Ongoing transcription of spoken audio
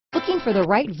Looking for the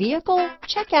right vehicle?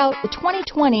 Check out the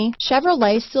 2020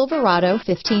 Chevrolet Silverado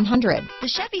 1500. The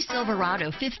Chevy Silverado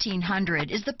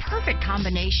 1500 is the perfect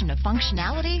combination of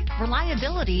functionality,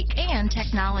 reliability, and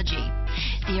technology.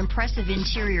 The impressive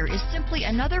interior is simply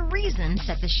another reason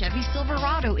that the Chevy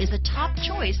Silverado is a top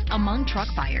choice among truck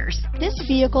buyers. This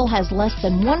vehicle has less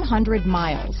than 100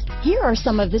 miles. Here are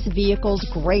some of this vehicle's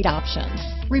great options: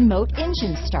 remote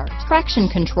engine start, traction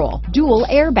control, dual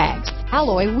airbags,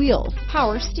 alloy wheels,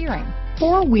 power steering,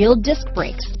 four-wheel disc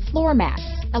brakes, floor mats,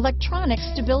 electronic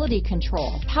stability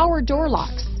control, power door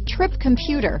locks, trip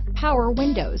computer, power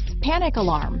windows, panic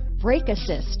alarm, brake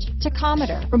assist,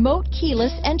 tachometer, remote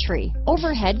keyless entry,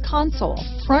 overhead console,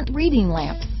 front reading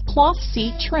lamps, cloth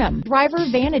seat trim, driver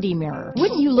vanity mirror.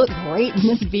 Wouldn't you look great in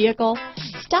this vehicle?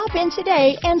 Stop in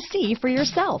today and see for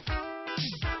yourself.